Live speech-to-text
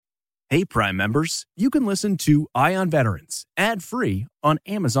Hey, Prime members, you can listen to Eye on Veterans ad-free on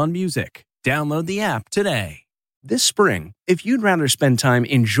Amazon Music. Download the app today. This spring, if you'd rather spend time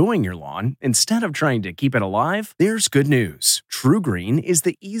enjoying your lawn instead of trying to keep it alive, there's good news. TruGreen is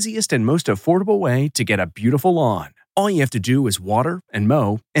the easiest and most affordable way to get a beautiful lawn. All you have to do is water and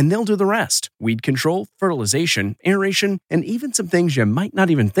mow, and they'll do the rest. Weed control, fertilization, aeration, and even some things you might not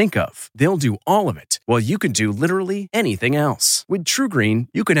even think of. They'll do all of it, while you can do literally anything else. With TruGreen,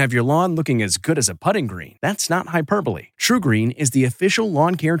 you can have your lawn looking as good as a putting green. That's not hyperbole. TruGreen is the official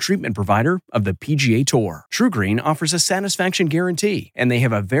lawn care treatment provider of the PGA Tour. TruGreen offers a satisfaction guarantee, and they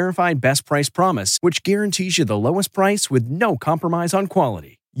have a verified best price promise, which guarantees you the lowest price with no compromise on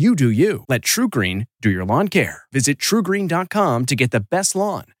quality. You do you. Let TruGreen do your lawn care. Visit TruGreen.com to get the best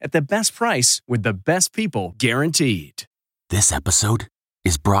lawn at the best price with the best people guaranteed. This episode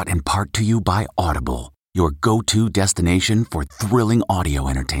is brought in part to you by Audible, your go-to destination for thrilling audio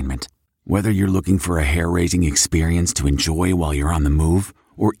entertainment. Whether you're looking for a hair-raising experience to enjoy while you're on the move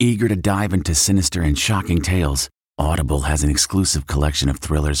or eager to dive into sinister and shocking tales, Audible has an exclusive collection of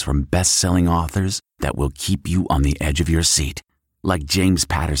thrillers from best-selling authors that will keep you on the edge of your seat. Like James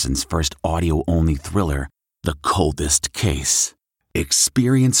Patterson's first audio-only thriller, The Coldest Case.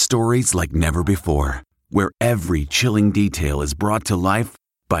 Experience stories like never before, where every chilling detail is brought to life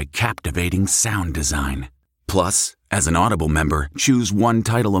by captivating sound design. Plus, as an Audible member, choose one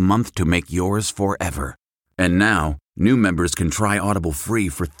title a month to make yours forever. And now, new members can try Audible free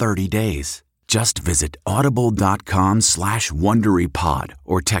for 30 days. Just visit audible.com/WonderyPod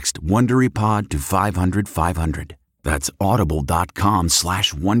or text WonderyPod to 500-500. That's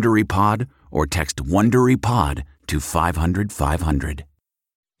audible.com/WonderyPod or text WonderyPod to 500-500.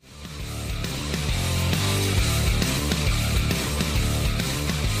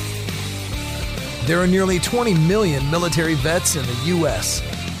 There are nearly 20 million military vets in the U.S.,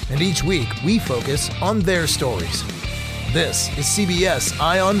 and each week we focus on their stories. This is CBS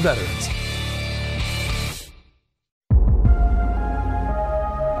Eye on Veterans.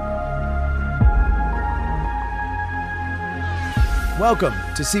 Welcome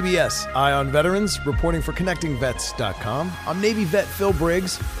to CBS Eye on Veterans, reporting for ConnectingVets.com. I'm Navy vet Phil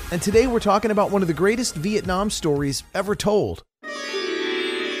Briggs, and today we're talking about one of the greatest Vietnam stories ever told.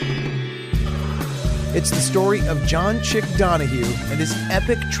 It's the story of John Chick Donahue and his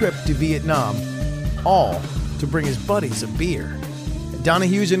epic trip to Vietnam, all to bring his buddies a beer.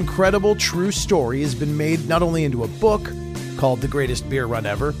 Donahue's incredible true story has been made not only into a book called The Greatest Beer Run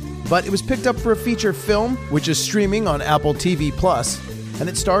Ever, but it was picked up for a feature film, which is streaming on Apple TV+, and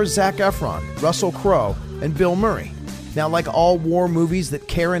it stars Zac Efron, Russell Crowe, and Bill Murray. Now, like all war movies that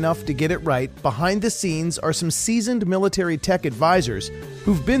care enough to get it right, behind the scenes are some seasoned military tech advisors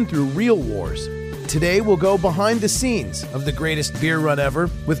who've been through real wars. Today, we'll go behind the scenes of The Greatest Beer Run Ever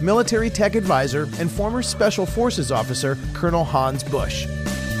with military tech advisor and former Special Forces officer, Colonel Hans Bush.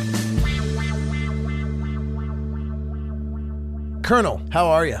 Colonel, how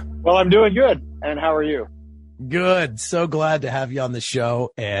are you? Well, I'm doing good. And how are you? Good. So glad to have you on the show.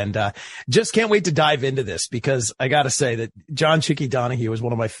 And just can't wait to dive into this because I got to say that John Chicky Donahue is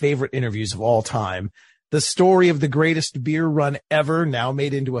one of my favorite interviews of all time. The story of the greatest beer run ever, now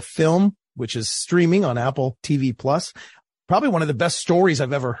made into a film, which is streaming on Apple TV+. Probably one of the best stories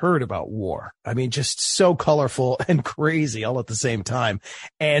I've ever heard about war. I mean, just so colorful and crazy all at the same time.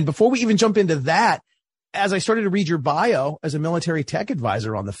 And before we even jump into that, as I started to read your bio as a military tech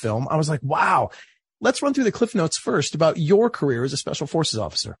advisor on the film, I was like, wow, let's run through the cliff notes first about your career as a Special Forces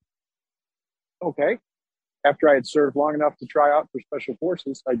officer. Okay. After I had served long enough to try out for Special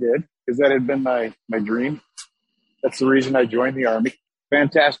Forces, I did, because that had been my dream. That's the reason I joined the Army.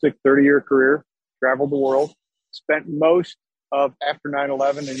 Fantastic 30-year career, traveled the world, spent most of after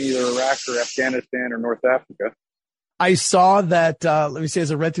 9/11 in either Iraq or Afghanistan or North Africa. I saw that, let me say,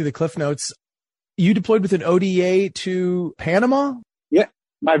 as I read through the cliff notes, you deployed with an ODA to Panama? Yeah,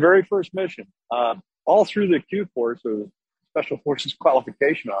 my very first mission. All through the Q course, the Special Forces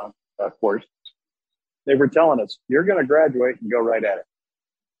qualification course, they were telling us, you're going to graduate and go right at it.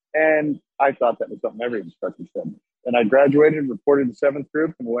 And I thought that was something every instructor said. And I graduated, reported to 7th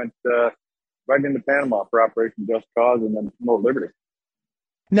Group, and went right into Panama for Operation Just Cause and then Promote Liberty.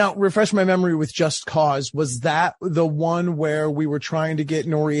 Now, refresh my memory with Just Cause. Was that the one where we were trying to get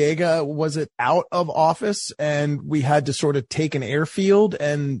Noriega? Was it out of office and we had to sort of take an airfield?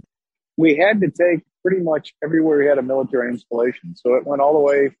 And we had to take pretty much everywhere we had a military installation. So it went all the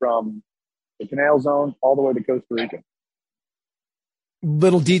way from the Canal Zone all the way to Costa Rica.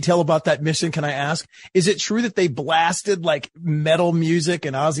 Little detail about that mission, can I ask? Is it true that they blasted like metal music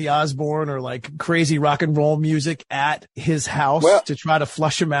and Ozzy Osbourne or like crazy rock and roll music at his house to try to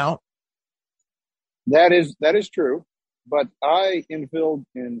flush him out? That is true. But I infilled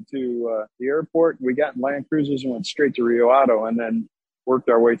into the airport. We got in Land Cruisers and went straight to Rio Hato, and then worked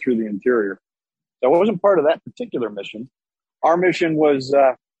our way through the interior. So I wasn't part of that particular mission. Our mission was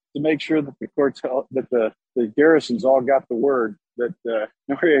to make sure that the garrisons all got the word that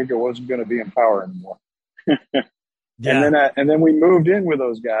Noriega wasn't going to be in power anymore. And then we moved in with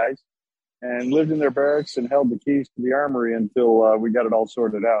those guys and lived in their barracks and held the keys to the armory until we got it all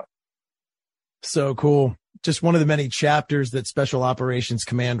sorted out. So cool. Just one of the many chapters that Special Operations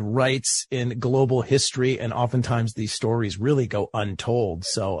Command writes in global history, and oftentimes these stories really go untold.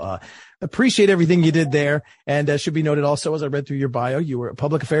 So appreciate everything you did there. And should be noted also, as I read through your bio, you were a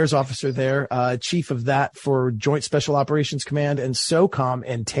public affairs officer there, chief of that for Joint Special Operations Command and SOCOM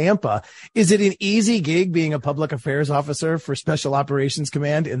in Tampa. Is it an easy gig being a public affairs officer for Special Operations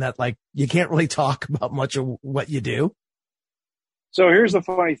Command, in that, like, you can't really talk about much of what you do? So here's the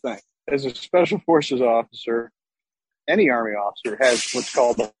funny thing. As a Special Forces officer, any Army officer has what's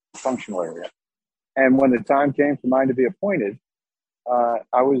called a functional area. And when the time came for mine to be appointed,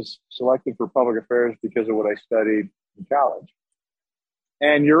 I was selected for public affairs because of what I studied in college.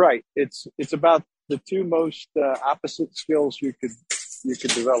 And you're right. It's about the two most opposite skills you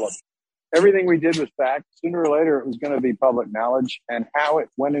could develop. Everything we did was fact. Sooner or later, it was going to be public knowledge, and how it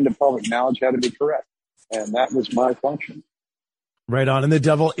went into public knowledge had to be correct. And that was my function. Right on. And the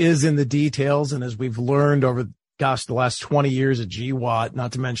devil is in the details. And as we've learned over, the last 20 years at GWOT,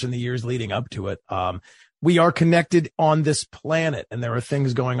 not to mention the years leading up to it, we are connected on this planet, and there are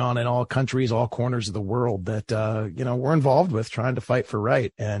things going on in all countries, all corners of the world that, we're involved with, trying to fight for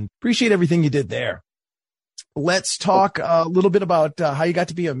right. And appreciate everything you did there. Let's talk a little bit about how you got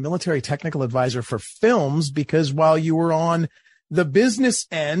to be a military technical advisor for films, because while you were on the business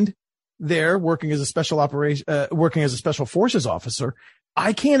end there, working as a special forces officer,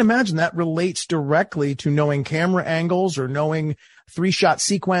 I can't imagine that relates directly to knowing camera angles or knowing 3-shot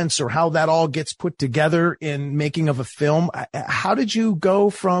sequence or how that all gets put together in making of a film. How did you go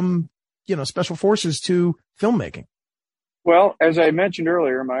from, special forces to filmmaking? Well, as I mentioned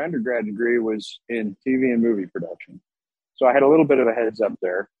earlier, my undergrad degree was in TV and movie production. So I had a little bit of a heads up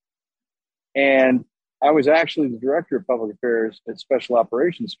there. And I was actually the director of public affairs at Special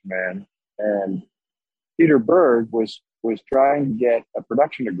Operations Command, and Peter Berg was trying to get a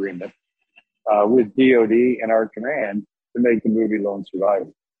production agreement with DOD and our command to make the movie Lone Survivor.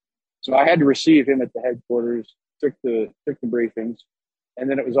 So I had to receive him at the headquarters, took the briefings, and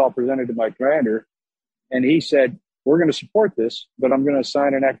then it was all presented to my commander. And he said, "We're going to support this, but I'm going to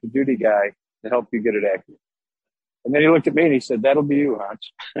assign an active duty guy to help you get it accurate." And then he looked at me and he said, "That'll be you,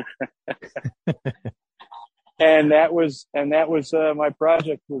 Hans." And that was my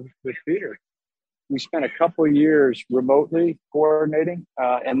project with Peter. We spent a couple of years remotely coordinating,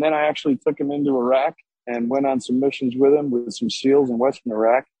 and then I actually took him into Iraq and went on some missions with him with some SEALs in Western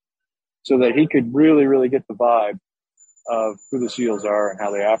Iraq, so that he could really, really get the vibe of who the SEALs are and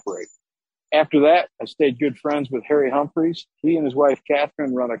how they operate. After that, I stayed good friends with Harry Humphreys. He and his wife,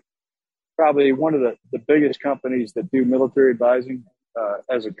 Catherine, run probably one of the biggest companies that do military advising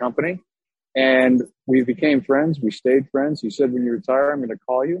as a company. And we became friends. We stayed friends. He said, "When you retire, I'm going to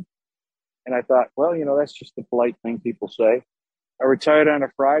call you." And I thought, well, that's just the polite thing people say. I retired on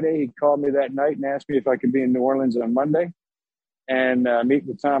a Friday. He called me that night and asked me if I could be in New Orleans on Monday and meet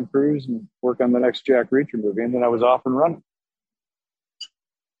with Tom Cruise and work on the next Jack Reacher movie. And then I was off and running.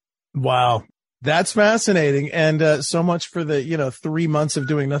 Wow. That's fascinating. And so much for the, 3 months of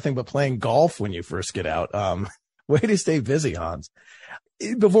doing nothing but playing golf when you first get out. Way to stay busy, Hans.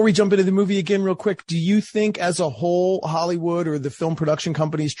 Before we jump into the movie again real quick, do you think as a whole, Hollywood or the film production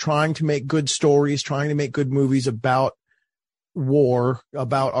companies trying to make good stories, trying to make good movies about war,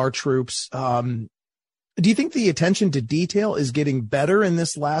 about our troops, do you think the attention to detail is getting better in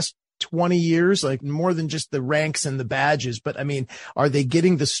this last 20 years, like more than just the ranks and the badges? But I mean, are they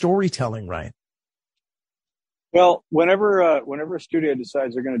getting the storytelling right? Well, whenever a studio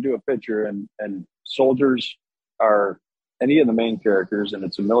decides they're going to do a picture and soldiers are any of the main characters and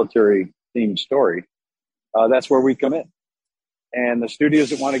it's a military themed story, that's where we come in. And the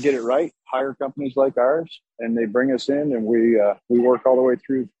studios that want to get it right hire companies like ours, and they bring us in, and we work all the way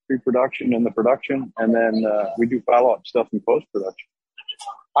through pre-production and the production, and then we do follow-up stuff in post-production.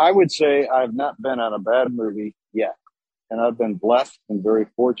 I would say I've not been on a bad movie yet, and I've been blessed and very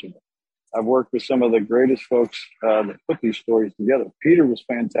fortunate. I've worked with some of the greatest folks that put these stories together. Peter was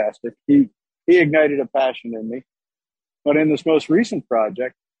fantastic. He ignited a passion in me. But in this most recent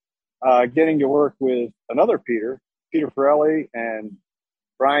project, getting to work with another Peter Farrelly and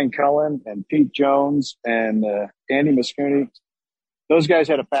Brian Cullen and Pete Jones and Andy Musconi, those guys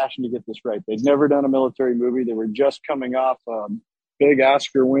had a passion to get this right. They'd never done a military movie. They were just coming off big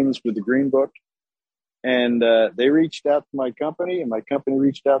Oscar wins with The Green Book. And they reached out to my company, and my company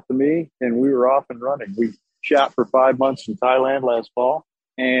reached out to me, and we were off and running. We shot for 5 months in Thailand last fall,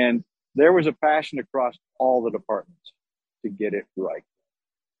 and there was a passion across all the departments to get it right.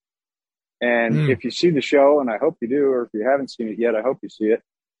 And if you see the show, and I hope you do, or if you haven't seen it yet, I hope you see it.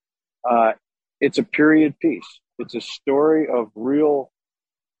 It's a period piece. It's a story of real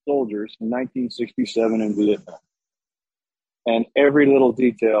soldiers in 1967 in Vietnam. And every little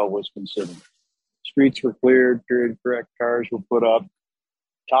detail was considered. Streets were cleared, period correct cars were put up,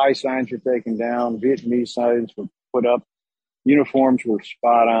 Thai signs were taken down, Vietnamese signs were put up, uniforms were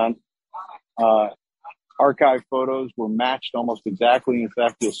spot on. Archive photos were matched almost exactly. In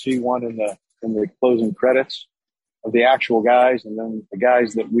fact, you'll see one in the closing credits of the actual guys, and then the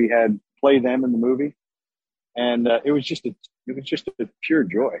guys that we had play them in the movie. And it was just a pure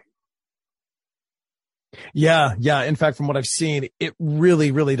joy. Yeah. In fact, from what I've seen, it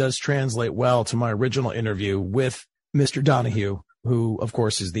really, really does translate well to my original interview with Mr. Donahue, who, of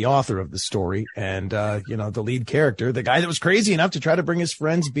course, is the author of the story and, the lead character, the guy that was crazy enough to try to bring his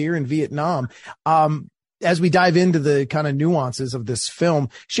friends beer in Vietnam. As we dive into the kind of nuances of this film,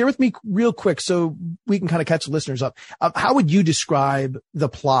 share with me real quick so we can kind of catch listeners up. How would you describe the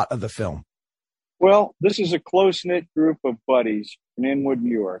plot of the film? Well, this is a close-knit group of buddies in Inwood,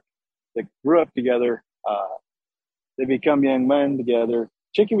 New York that grew up together. They become young men together.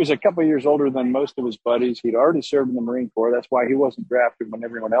 Chicky was a couple of years older than most of his buddies. He'd already served in the Marine Corps. That's why he wasn't drafted when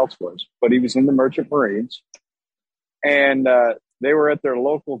everyone else was. But he was in the Merchant Marines. And they were at their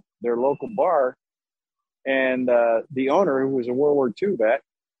local bar. And the owner, who was a World War II vet,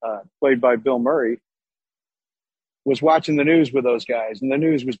 played by Bill Murray, was watching the news with those guys. And the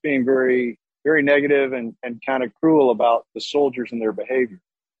news was being very, very negative and kind of cruel about the soldiers and their behavior.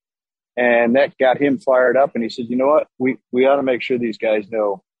 And that got him fired up. And he said, you know what? We ought to make sure these guys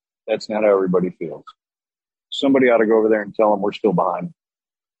know that's not how everybody feels. Somebody ought to go over there and tell them we're still behind.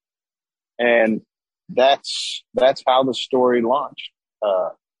 And that's how the story launched.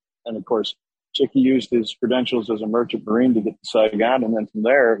 And of course, Chicky used his credentials as a merchant marine to get to Saigon. And then from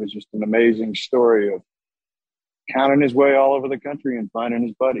there, it was just an amazing story of counting his way all over the country and finding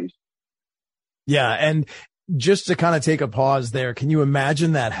his buddies. Yeah. And just to kind of take a pause there, can you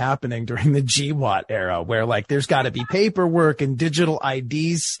imagine that happening during the GWOT era where like there's got to be paperwork and digital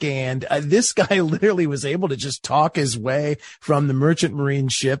IDs scanned? This guy literally was able to just talk his way from the merchant marine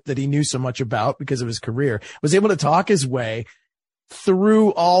ship that he knew so much about because of his career, was able to talk his way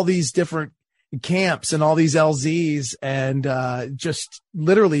through all these different camps and all these LZs and just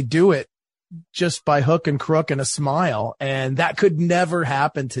literally do it just by hook and crook and a smile. And that could never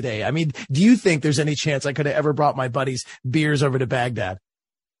happen today. I mean, do you think there's any chance I could have ever brought my buddies beers over to Baghdad?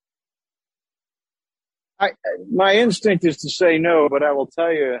 My instinct is to say no, but I will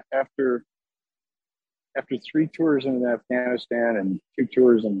tell you after 3 tours in Afghanistan and 2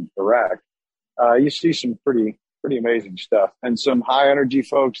 tours in Iraq, you see some pretty amazing stuff and some high energy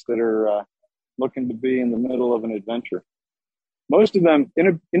folks that are looking to be in the middle of an adventure. Most of them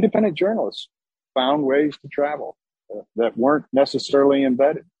independent journalists found ways to travel that weren't necessarily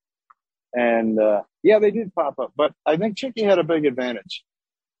embedded. And they did pop up. But I think Chicky had a big advantage.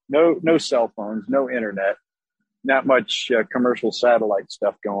 No cell phones, no internet, not much commercial satellite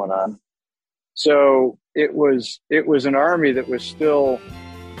stuff going on. So it was an army that was still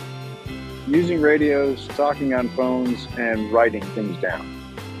using radios, talking on phones, and writing things down.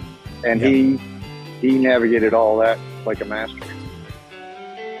 And he navigated all that like a master.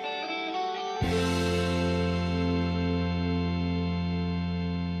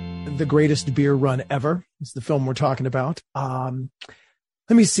 The Greatest Beer Run Ever is the film we're talking about. Let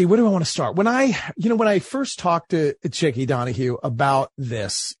me see. Where do I want to start? When I first talked to Chicky Donahue about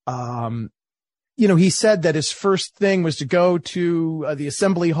this, he said that his first thing was to go to the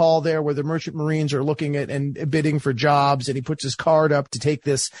assembly hall there where the merchant marines are looking at and bidding for jobs. And he puts his card up to take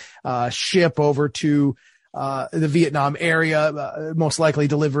this ship over to the Vietnam area, most likely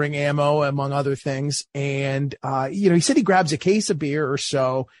delivering ammo, among other things. And, he said he grabs a case of beer or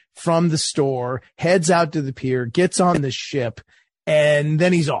so from the store, heads out to the pier, gets on the ship, and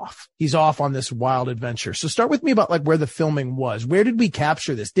then he's off. He's off on this wild adventure. So start with me about like where the filming was. Where did we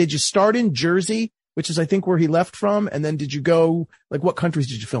capture this? Did you start in Jersey, which is I think where he left from? And then did you go, like what countries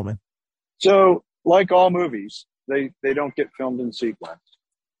did you film in? So like all movies, they don't get filmed in sequence.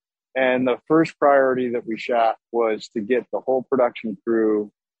 And the first priority that we shot was to get the whole production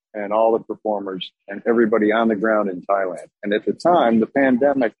crew and all the performers and everybody on the ground in Thailand. And at the time, the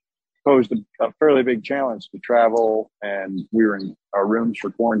pandemic posed a fairly big challenge to travel, and we were in our rooms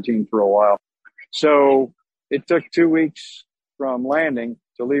for quarantine for a while. So it took 2 weeks from landing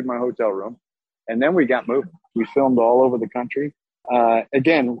to leave my hotel room, and then we got moving. We filmed all over the country.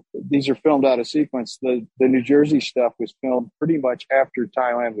 Again, these are filmed out of sequence. The New Jersey stuff was filmed pretty much after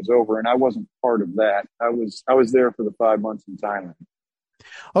Thailand was over, and I wasn't part of that. I was there for the 5 months in Thailand.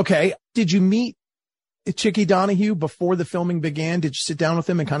 Okay. Did you meet Chickie Donohue before the filming began? Did you sit down with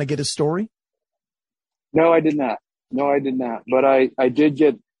him and kind of get his story? No, I did not. But I did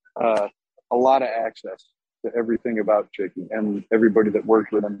get a lot of access to everything about Chickie and everybody that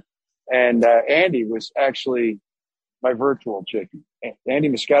worked with him. And Andy was actually my virtual Chickie. Andy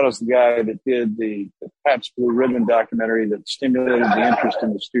Moscato's the guy that did the Pabst Blue Ribbon documentary that stimulated the interest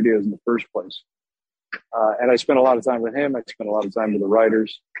in the studios in the first place. And I spent a lot of time with him. I spent a lot of time with the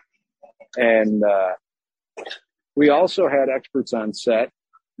writers. And we also had experts on set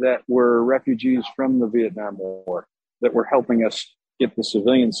that were refugees from the Vietnam War that were helping us get the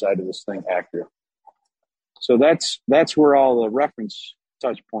civilian side of this thing accurate. So that's where all the reference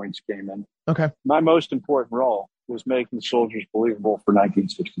touch points came in. Okay. My most important role was making the soldiers believable for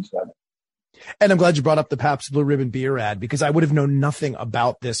 1967. And I'm glad you brought up the Pabst Blue Ribbon beer ad, because I would have known nothing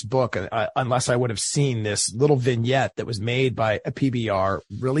about this book unless I would have seen this little vignette that was made by a PBR,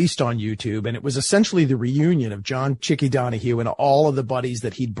 released on YouTube. And it was essentially the reunion of John Chickie Donohue and all of the buddies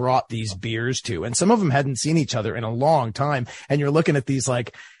that he'd brought these beers to. And some of them hadn't seen each other in a long time. And you're looking at these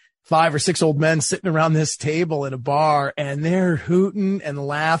like 5 or 6 old men sitting around this table in a bar, and they're hooting and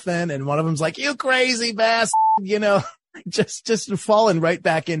laughing. And one of them's like, "You crazy bastard," you know. Just falling right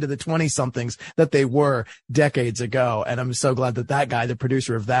back into the 20-somethings that they were decades ago. And I'm so glad that guy, the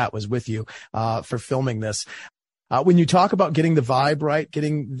producer of that, was with you for filming this. When you talk about getting the vibe right,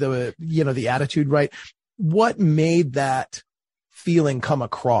 getting the attitude right, what made that feeling come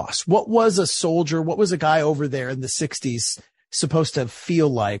across? What was a soldier, what was a guy over there in the 60s supposed to feel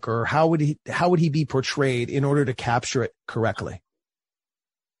like, or how would he be portrayed in order to capture it correctly?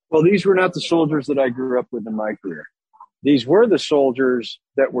 Well, these were not the soldiers that I grew up with in my career. These were the soldiers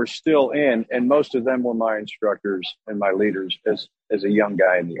that were still in, and most of them were my instructors and my leaders as a young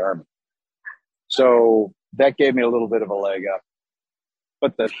guy in the Army. So that gave me a little bit of a leg up.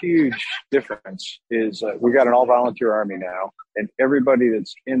 But the huge difference is we got an all-volunteer Army now, and everybody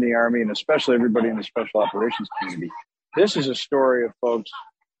that's in the Army, and especially everybody in the Special Operations community, this is a story of folks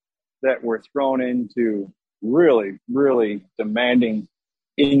that were thrown into really, really demanding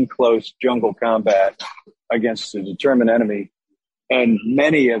in-close jungle combat against a determined enemy, and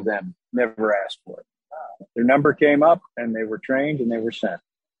many of them never asked for it. Their number came up, and they were trained, and they were sent.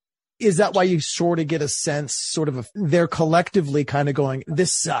 Is that why you sort of get a sense, sort of they're collectively kind of going,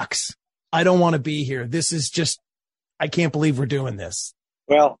 "This sucks. I don't want to be here. This is just, I can't believe we're doing this"?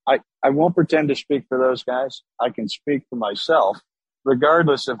 Well, I won't pretend to speak for those guys. I can speak for myself.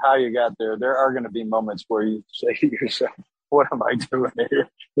 Regardless of how you got there, there are going to be moments where you say to yourself, "What am I doing here?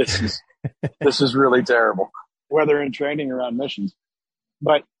 This is really terrible," whether in training or on missions.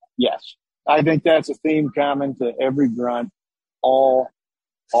 But yes, I think that's a theme common to every grunt all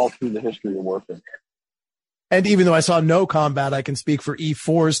through the history of warfare. And even though I saw no combat, I can speak for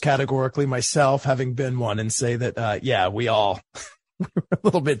E4s categorically myself, having been one, and say that, we all were a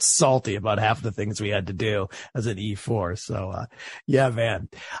little bit salty about half the things we had to do as an E4. So, man.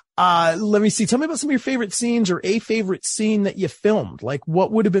 Let me see. Tell me about some of your favorite scenes, or a favorite scene that you filmed. Like,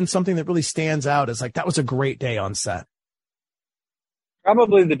 what would have been something that really stands out as like, that was a great day on set?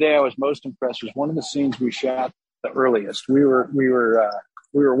 Probably the day I was most impressed was one of the scenes we shot the earliest. We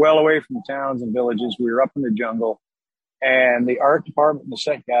were well away from towns and villages. We were up in the jungle, and the art department and the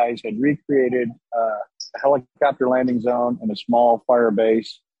set guys had recreated a helicopter landing zone and a small fire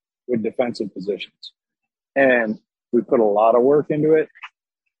base with defensive positions. And we put a lot of work into it.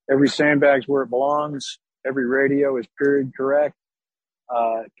 Every sandbag's where it belongs. Every radio is period correct.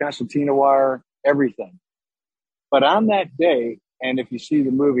 Concertina wire, everything. But on that day, and if you see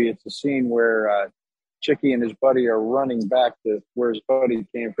the movie, it's a scene where Chickie and his buddy are running back to where his buddy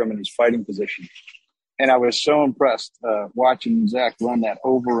came from in his fighting position. And I was so impressed watching Zach run that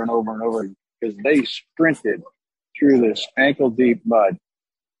over and over and over, because they sprinted through this ankle-deep mud,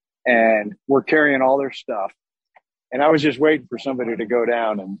 and were carrying all their stuff. And I was just waiting for somebody to go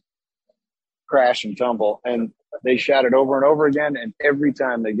down and crash and tumble. And they shot it over and over again, and every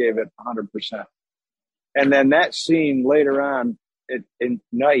time they gave it 100%. And then that scene later on at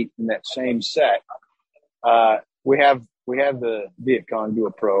night in that same set, we have the Viet Cong do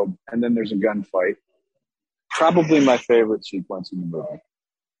a probe, and then there's a gunfight. Probably my favorite sequence in the movie.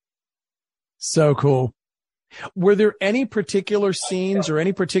 So cool. Were there any particular scenes or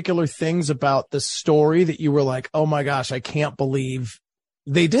any particular things about the story that you were like, oh my gosh, I can't believe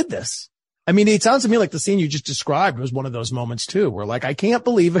they did this? I mean, it sounds to me like the scene you just described was one of those moments too, where like, I can't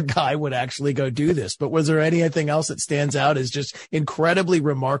believe a guy would actually go do this. But was there anything else that stands out as just incredibly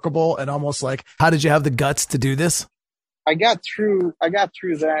remarkable and almost like, how did you have the guts to do this? I got through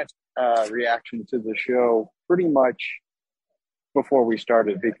that reaction to the show pretty much before we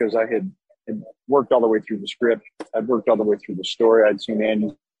started, because I had worked all the way through the script. I'd worked all the way through the story. I'd seen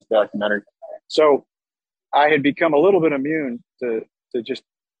Andy's documentary. So I had become a little bit immune to just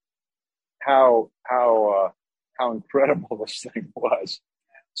how incredible this thing was.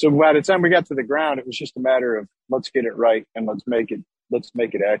 So by the time we got to the ground, it was just a matter of let's get it right and let's make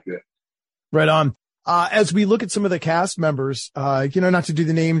it accurate. Right on. As we look at some of the cast members, not to do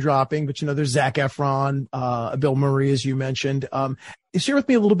the name dropping, but there's Zac Efron, Bill Murray, as you mentioned. Share with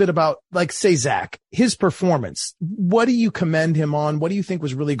me a little bit about, like, say, Zac, his performance. What do you commend him on? What do you think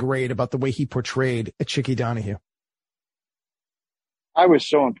was really great about the way he portrayed Chickie Donohue? I was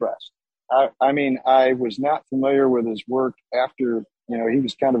so impressed. I mean, I was not familiar with his work after, he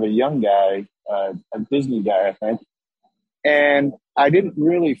was kind of a young guy, a Disney guy, I think. And I didn't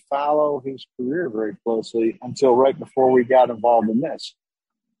really follow his career very closely until right before we got involved in this.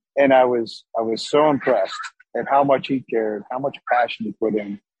 And I was so impressed at how much he cared, how much passion he put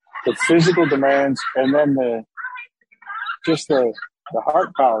in, the physical demands, and then the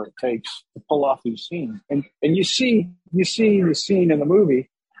heart power it takes to pull off these scenes. And you see the scene in the movie,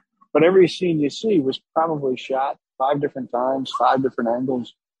 but every scene you see was probably shot 5 different times, 5 different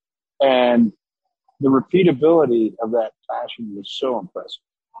angles. And the repeatability of that passion was so impressive.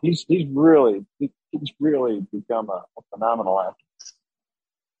 He's really become a phenomenal actor.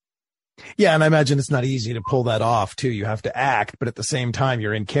 Yeah, and I imagine it's not easy to pull that off too. You have to act, but at the same time,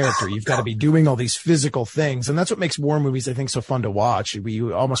 you're in character. You've got to be doing all these physical things, and that's what makes war movies, I think, so fun to watch.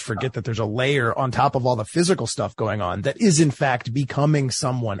 You almost forget that there's a layer on top of all the physical stuff going on that is, in fact, becoming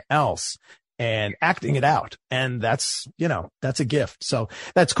someone else and acting it out, and that's a gift. So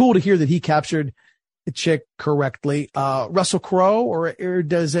that's cool to hear that he captured the chick correctly. Russell Crowe, or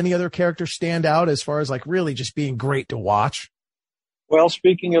does any other character stand out as far as like really just being great to watch? Well,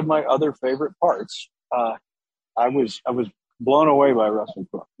 speaking of my other favorite parts, I was blown away by Russell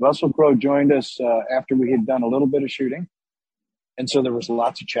Crowe. Russell Crowe joined us after we had done a little bit of shooting, and so there was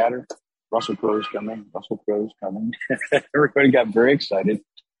lots of chatter. Russell Crowe's coming. Russell Crowe's coming. Everybody got very excited,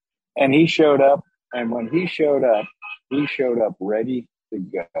 and he showed up. And when he showed up ready to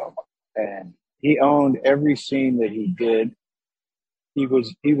go, and he owned every scene that he did. He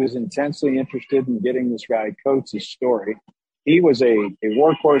was intensely interested in getting this guy Coates' story. He was a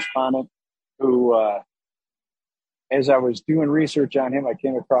war correspondent who, as I was doing research on him, I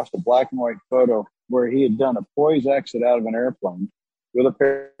came across a black and white photo where he had done a poise exit out of an airplane with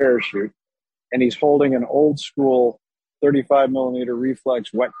a parachute, and he's holding an old school 35 millimeter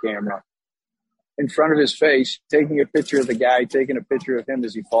reflex wet camera in front of his face, taking a picture of the guy, taking a picture of him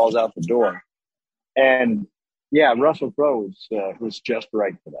as he falls out the door. And yeah, Russell Crowe was just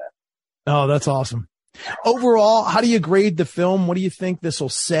right for that. Oh, that's awesome. Overall, how do you grade the film? What do you think this will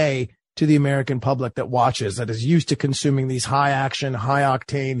say to the American public that watches, that is used to consuming these high action, high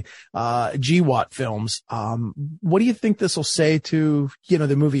octane, GWAT films? What do you think this will say to,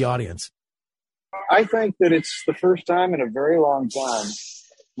 the movie audience? I think that it's the first time in a very long time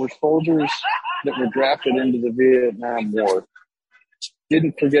where soldiers that were drafted into the Vietnam War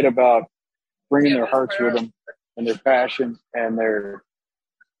didn't forget about bringing their hearts with them and their passion and their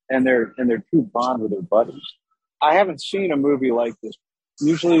true bond with their buddies. I haven't seen a movie like this.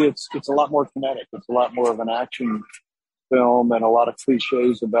 Usually it's a lot more kinetic. It's a lot more of an action film and a lot of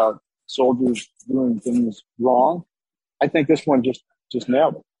cliches about soldiers doing things wrong. I think this one just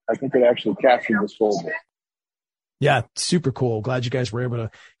nailed it. I think it actually captured the soldier. Yeah, super cool. Glad you guys were able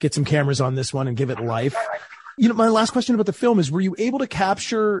to get some cameras on this one and give it life. My last question about the film is, were you able to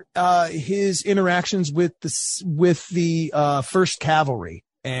capture his interactions with the 1st Cavalry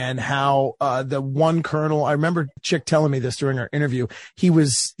and how the one colonel, I remember Chick telling me this during our interview, he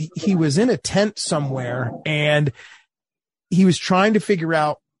was in a tent somewhere and he was trying to figure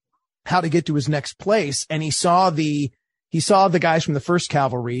out how to get to his next place, and he saw the guys from the 1st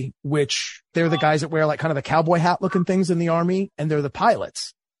Cavalry, which they're the guys that wear like kind of the cowboy hat looking things in the Army, and they're the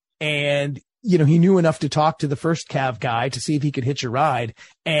pilots. And he knew enough to talk to the 1st Cav guy to see if he could hitch a ride.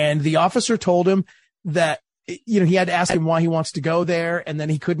 And the officer told him that he had to ask him why he wants to go there, and then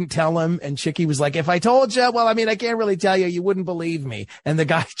he couldn't tell him. And Chicky was like, if I told you, well, I mean, I can't really tell you. You wouldn't believe me. And the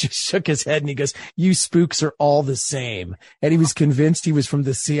guy just shook his head and he goes, you spooks are all the same. And he was convinced he was from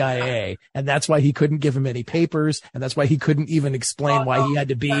the CIA. And that's why he couldn't give him any papers. And that's why he couldn't even explain why he had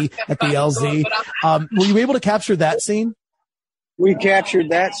to be at the LZ. Were you able to capture that scene? We captured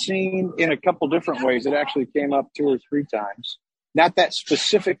that scene in a couple different ways. It actually came up 2 or 3 times. Not that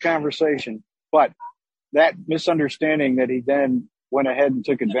specific conversation, but that misunderstanding that he then went ahead and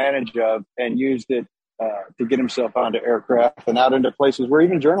took advantage of and used it to get himself onto aircraft and out into places where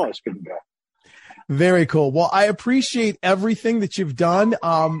even journalists couldn't go. Very cool. Well, I appreciate everything that you've done.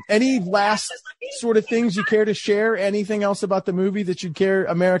 Any last sort of things you care to share? Anything else about the movie that you'd care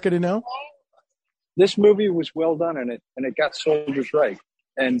America to know? This movie was well done, and it got soldiers right.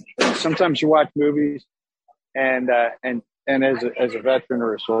 And sometimes you watch movies and as a veteran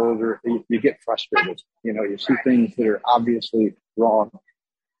or a soldier, you get frustrated. You see things that are obviously wrong,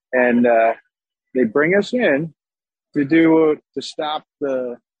 and they bring us in to stop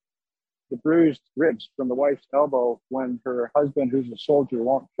the bruised ribs from the wife's elbow when her husband, who's a soldier,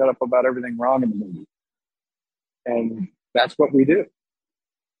 won't shut up about everything wrong in the movie. And that's what we do.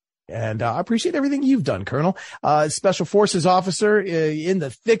 And I appreciate everything you've done, Colonel. Special Forces officer in the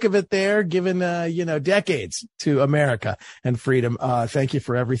thick of it there, given, decades to America and freedom. Thank you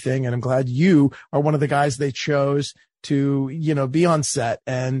for everything. And I'm glad you are one of the guys they chose to, be on set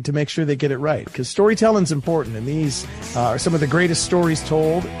and to make sure they get it right. Because storytelling's important. And these are some of the greatest stories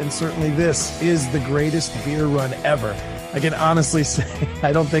told. And certainly this is the greatest beer run ever. I can honestly say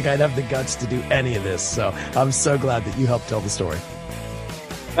I don't think I'd have the guts to do any of this. So I'm so glad that you helped tell the story.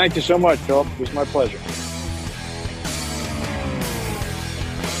 Thank you so much, Philip. It was my pleasure.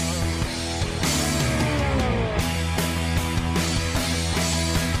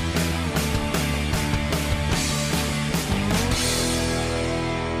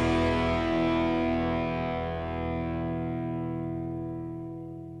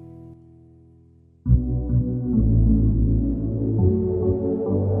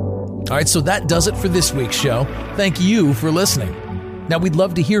 All right, so that does it for this week's show. Thank you for listening. Now, we'd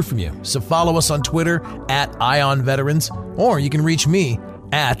love to hear from you, so follow us on Twitter @IonVeterans, or you can reach me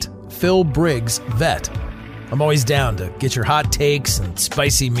 @PhilBriggsVet. I'm always down to get your hot takes and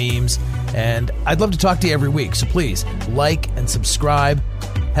spicy memes, and I'd love to talk to you every week, so please like and subscribe.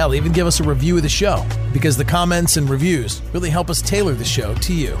 Hell, even give us a review of the show, because the comments and reviews really help us tailor the show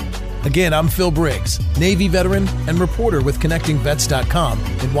to you. Again, I'm Phil Briggs, Navy veteran and reporter with ConnectingVets.com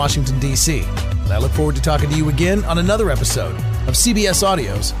in Washington, D.C. And I look forward to talking to you again on another episode of CBS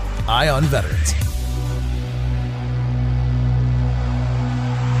Audio's Eye on Veterans.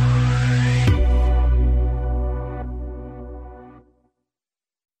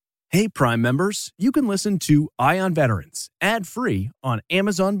 Hey, Prime members, you can listen to Eye on Veterans ad-free on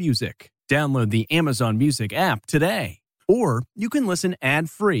Amazon Music. Download the Amazon Music app today. Or you can listen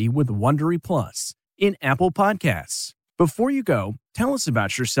ad-free with Wondery Plus in Apple Podcasts. Before you go, tell us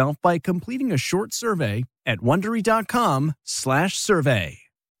about yourself by completing a short survey at Wondery.com/survey.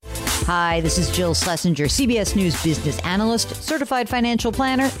 Hi, this is Jill Schlesinger, CBS News business analyst, certified financial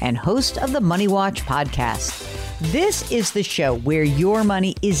planner, and host of the Money Watch podcast. This is the show where your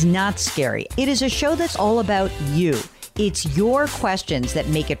money is not scary. It is a show that's all about you. It's your questions that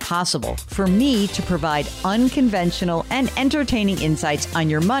make it possible for me to provide unconventional and entertaining insights on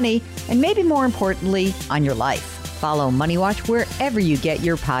your money, and maybe more importantly, on your life. Follow Money Watch wherever you get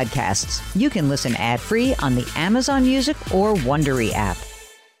your podcasts. You can listen ad-free on the Amazon Music or Wondery app.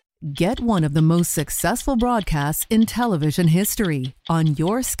 Get one of the most successful broadcasts in television history on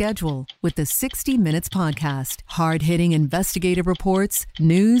your schedule with the 60 Minutes podcast. Hard-hitting investigative reports,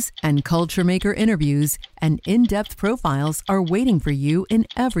 news, and culture maker interviews, and in-depth profiles are waiting for you in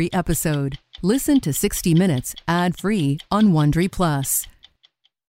every episode. Listen to 60 Minutes ad-free on Wondery Plus.